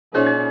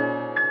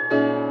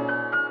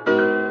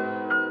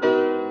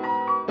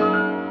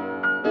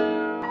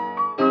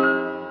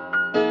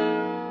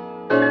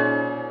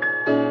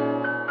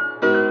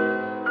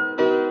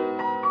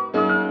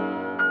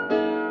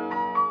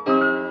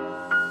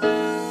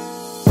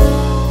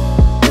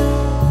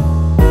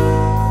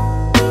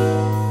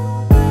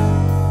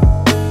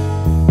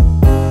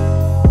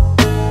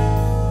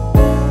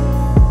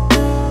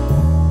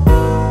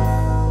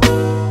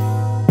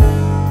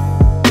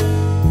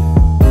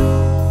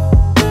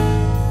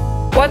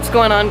What's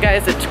going on,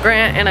 guys? It's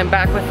Grant and I'm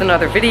back with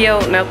another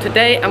video. Now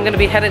today I'm going to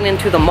be heading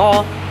into the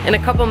mall. In a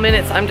couple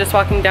minutes I'm just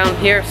walking down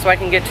here so I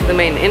can get to the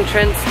main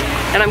entrance.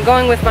 And I'm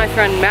going with my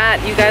friend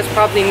Matt. You guys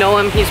probably know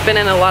him. He's been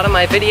in a lot of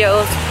my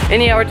videos.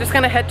 And yeah, we're just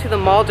going to head to the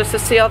mall just to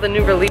see all the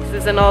new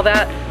releases and all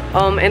that.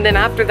 And then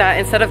after that,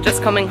 instead of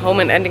just coming home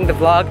and ending the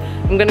vlog,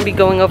 I'm going to be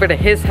going over to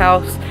his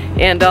house.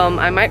 And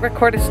I might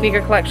record a sneaker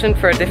collection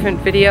for a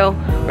different video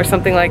or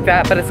something like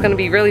that. But it's going to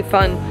be really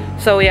fun.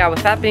 So yeah,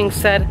 with that being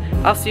said,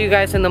 I'll see you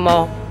guys in the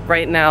mall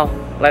right now.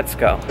 Let's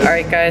go.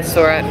 Alright guys,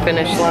 so we're at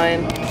finish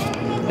line.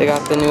 They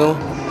got the new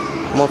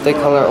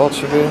multicolor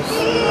Ultra Boost.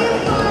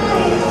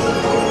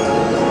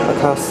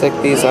 Look how sick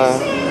these are.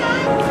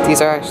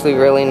 These are actually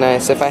really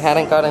nice. If I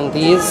hadn't gotten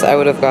these, I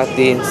would have got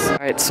these.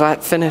 Alright, so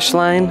at finish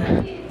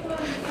line,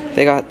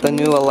 they got the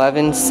new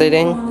 11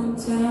 sitting.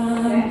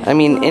 I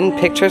mean, in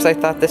pictures I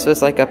thought this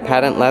was like a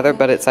patent leather,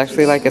 but it's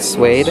actually like a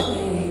suede.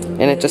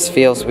 And it just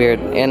feels weird.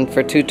 And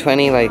for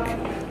 $220, like,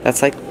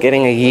 that's like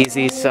getting a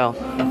Yeezy, so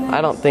I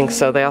don't think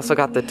so. They also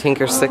got the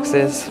Tinker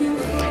 6s.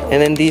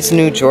 And then these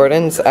new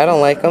Jordans, I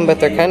don't like them, but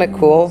they're kind of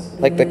cool.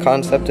 Like, the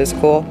concept is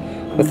cool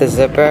with the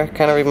zipper.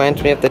 Kind of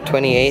reminds me of the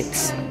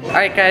 28s.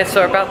 Alright guys,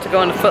 so we're about to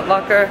go into Foot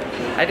Locker.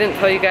 I didn't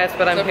tell you guys,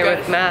 but I'm here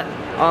with Matt.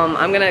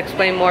 I'm going to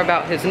explain more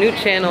about his new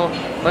channel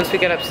once we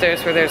get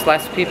upstairs where there's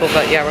less people.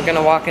 But yeah, we're going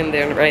to walk in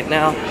there right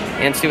now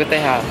and see what they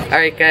have.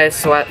 Alright guys,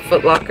 so at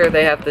Foot Locker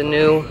they have the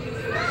new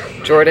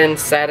Jordan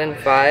Satin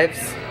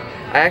 5s.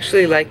 I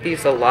actually like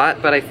these a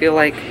lot, but I feel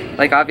like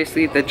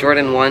obviously the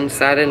Jordan 1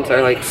 Satins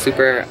are like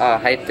super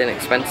hyped and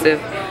expensive.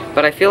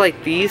 But I feel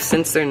like these,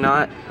 since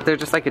they're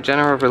just like a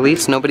general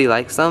release, nobody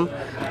likes them.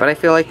 But I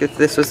feel like if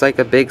this was like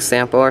a big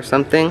sample or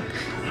something,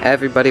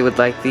 everybody would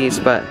like these,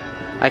 but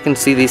I can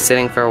see these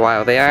sitting for a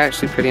while. They are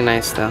actually pretty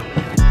nice though.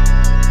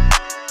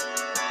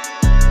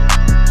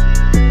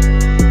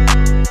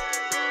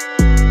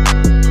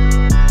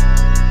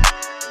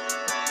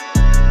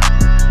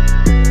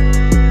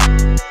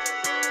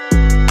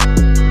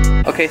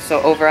 Okay,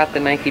 so over at the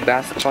Nike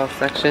basketball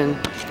section,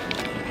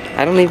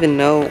 I don't even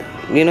know,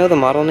 you know the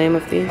model name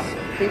of these?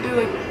 They do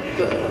like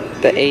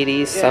the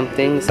 80s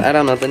somethings. I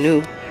don't know, the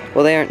new,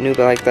 well they aren't new,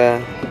 but like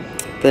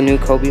the new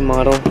Kobe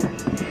model,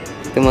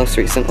 the most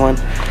recent one.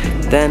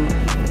 Then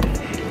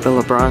the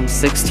LeBron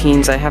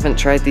 16s, I haven't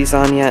tried these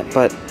on yet,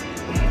 but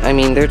I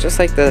mean they're just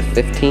like the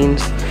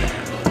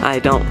 15s. I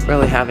don't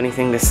really have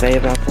anything to say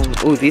about them.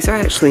 Ooh, these are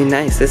actually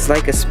nice. It's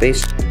like a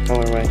space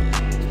colorway,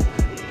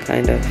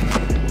 kind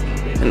of.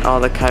 And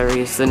all the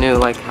Kyries, the new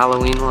like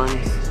Halloween ones.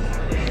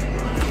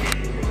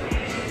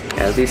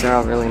 Yeah, these are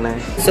all really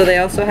nice. So they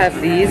also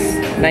have these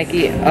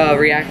Nike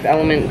React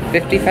Element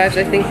 55s,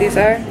 I think these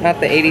are, not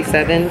the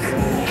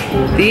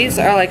 87s. These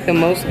are like the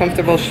most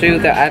comfortable shoe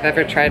that I've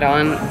ever tried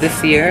on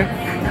this year.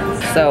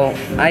 So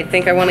I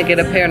think I want to get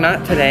a pair,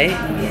 not today,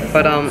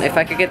 but if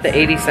I could get the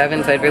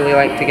 87s, I'd really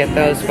like to get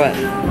those. But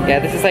yeah,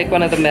 this is like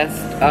one of the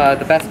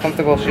best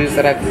comfortable shoes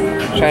that I've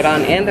tried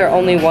on, and they're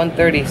only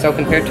 $130, so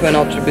compared to an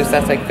Ultra Boost,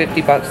 that's like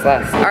 50 bucks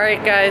less.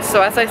 Alright guys,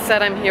 so as I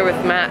said, I'm here with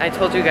Matt. I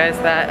told you guys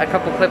that a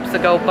couple clips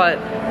ago, but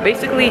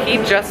basically he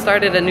just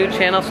started a new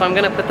channel, so I'm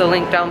gonna put the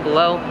link down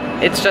below.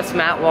 It's just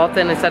Matt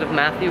Walton instead of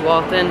Matthew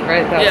Walton,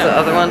 right? That's the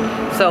other one.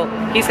 So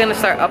he's gonna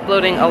start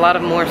uploading a lot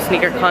of more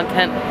sneaker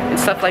content and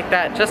stuff like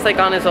that, just like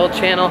on his old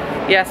channel.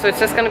 Yeah, so it's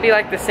just gonna be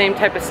like the same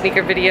type of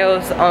sneaker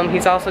videos.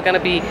 He's also gonna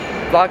be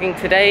vlogging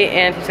today,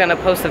 and he's gonna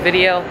post a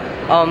video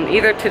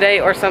either today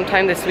or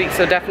sometime this week,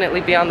 so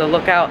definitely be on the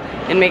lookout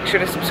and make sure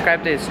to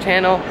subscribe to his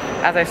channel.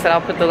 As I said,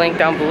 I'll put the link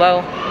down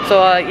below.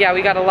 So yeah,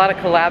 we got a lot of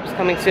collabs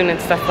coming soon and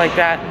stuff like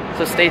that,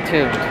 so stay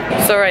tuned.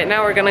 So right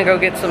now we're gonna go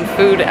get some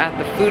food at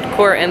the food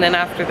court, and then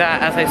after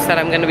that, as I said,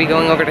 I'm gonna be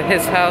going over to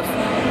his house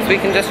so we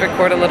can just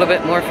record a little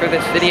bit more for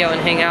this video and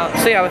hang out.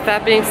 So yeah, with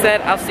that being said,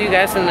 I'll see you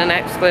guys in the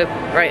next clip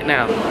right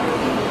now.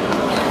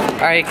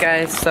 Alright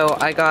guys, so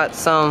I got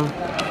some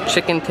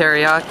chicken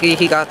teriyaki,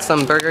 he got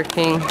some Burger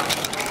King.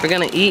 We're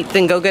gonna eat,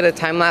 then go get a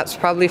time lapse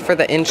probably for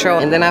the intro,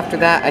 and then after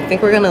that I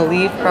think we're gonna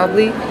leave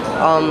probably,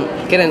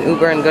 get an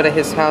Uber and go to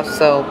his house.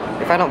 So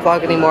if I don't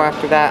vlog anymore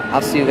after that,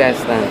 I'll see you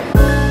guys then.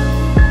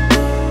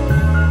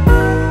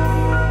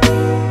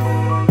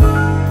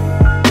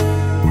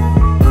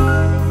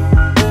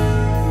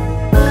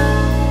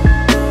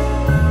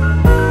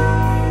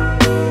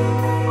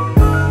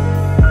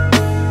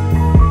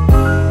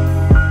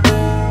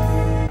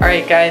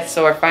 Alright guys,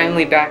 so we're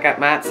finally back at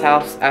Matt's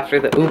house after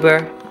the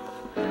Uber.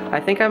 I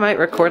think I might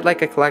record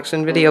like a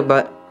collection video,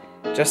 but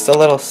just a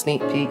little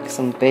sneak peek,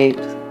 some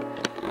babes.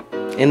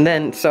 And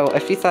then, so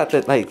if you thought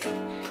that like,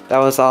 that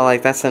was all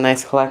like, that's a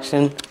nice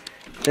collection,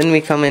 then we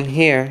come in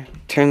here,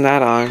 turn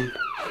that on,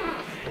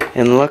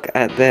 and look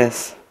at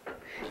this.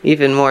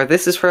 Even more.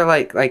 This is for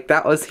like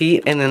that was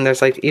heat, and then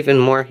the's like even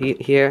more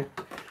heat here.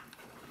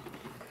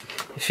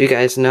 If you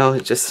guys know,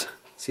 just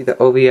see the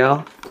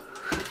OBL.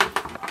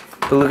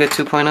 Beluga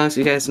 2.0s,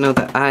 you guys know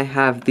that I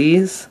have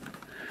these.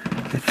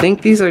 I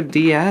think these are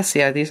DS.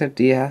 Yeah, these are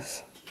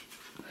DS.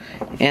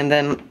 And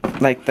then,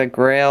 like, the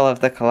grail of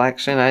the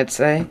collection, I'd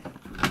say.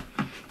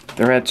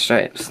 The red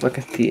stripes. Look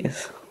at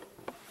these.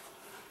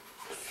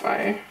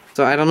 Fire.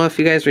 So I don't know if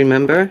you guys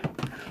remember,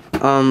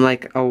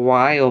 like a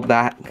while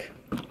back,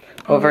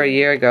 over a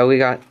year ago,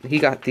 he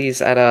got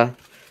these at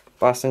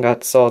Boston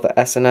Got Sold, the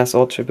SNS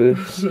Ultra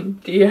Boost.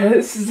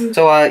 Yes.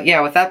 So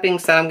yeah, with that being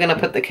said, I'm gonna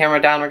put the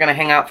camera down. We're gonna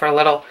hang out for a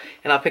little,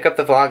 and I'll pick up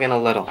the vlog in a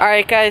little. All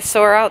right, guys.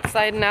 So we're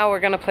outside now. We're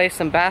gonna play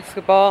some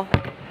basketball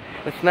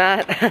with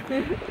Matt.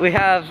 We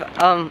have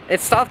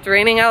it stopped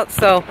raining out,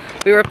 so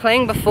we were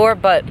playing before,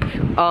 but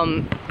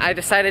I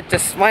decided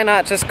why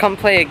not just come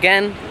play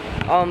again.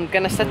 I'm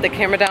gonna set the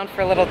camera down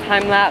for a little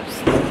time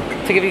lapse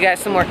to give you guys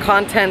some more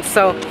content.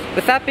 So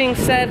with that being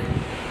said,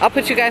 I'll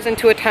put you guys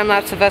into a time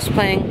lapse of us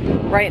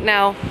playing right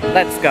now.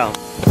 Let's go.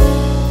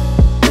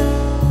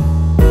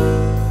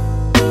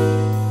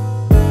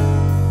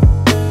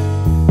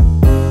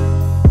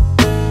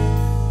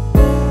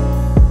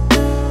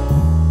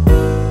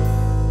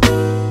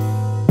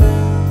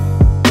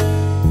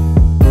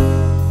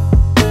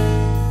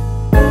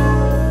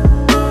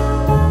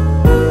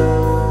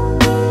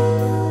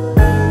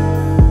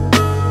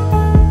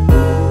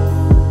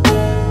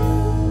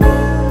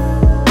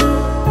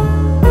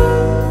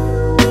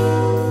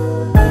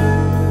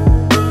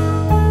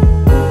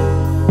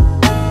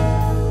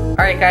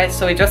 Guys,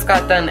 so we just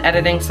got done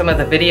editing some of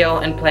the video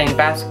and playing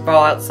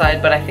basketball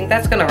outside, but I think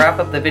that's gonna wrap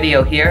up the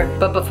video here.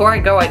 But before I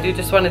go, I do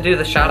just want to do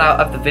the shout out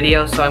of the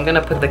video, so I'm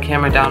gonna put the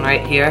camera down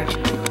right here.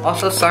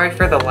 Also, sorry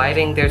for the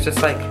lighting. There's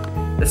just like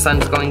the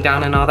sun's going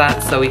down and all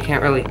that, so we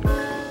can't really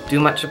do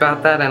much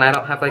about that, and I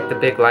don't have like the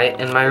big light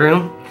in my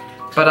room.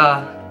 But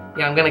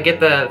yeah, I'm gonna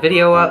get the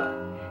video up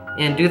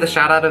and do the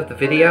shout out of the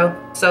video.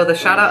 So the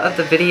shout out of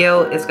the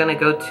video is gonna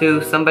go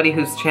to somebody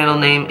whose channel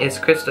name is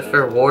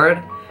Christopher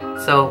Ward.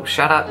 So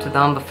shout out to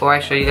them before I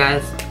show you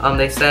guys.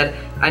 They said,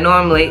 I know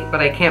I'm late, but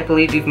I can't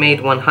believe you've made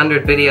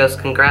 100 videos.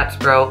 Congrats,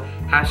 bro.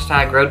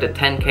 Hashtag road to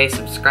 10K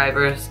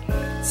subscribers.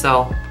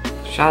 So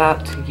shout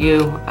out to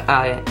you.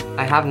 I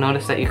have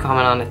noticed that you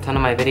comment on a ton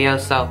of my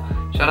videos, so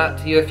shout out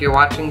to you if you're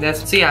watching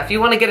this. So yeah, if you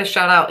want to get a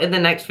shout out in the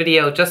next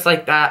video just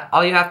like that,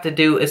 all you have to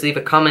do is leave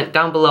a comment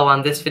down below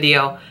on this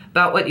video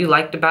about what you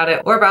liked about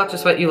it, or about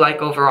just what you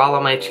like overall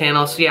on my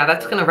channel. So yeah,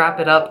 that's gonna wrap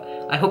it up.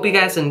 I hope you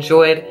guys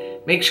enjoyed.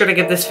 Make sure to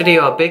give this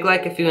video a big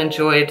like if you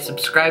enjoyed,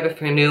 subscribe if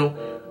you're new.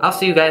 I'll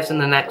see you guys in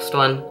the next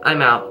one.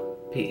 I'm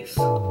out. Peace.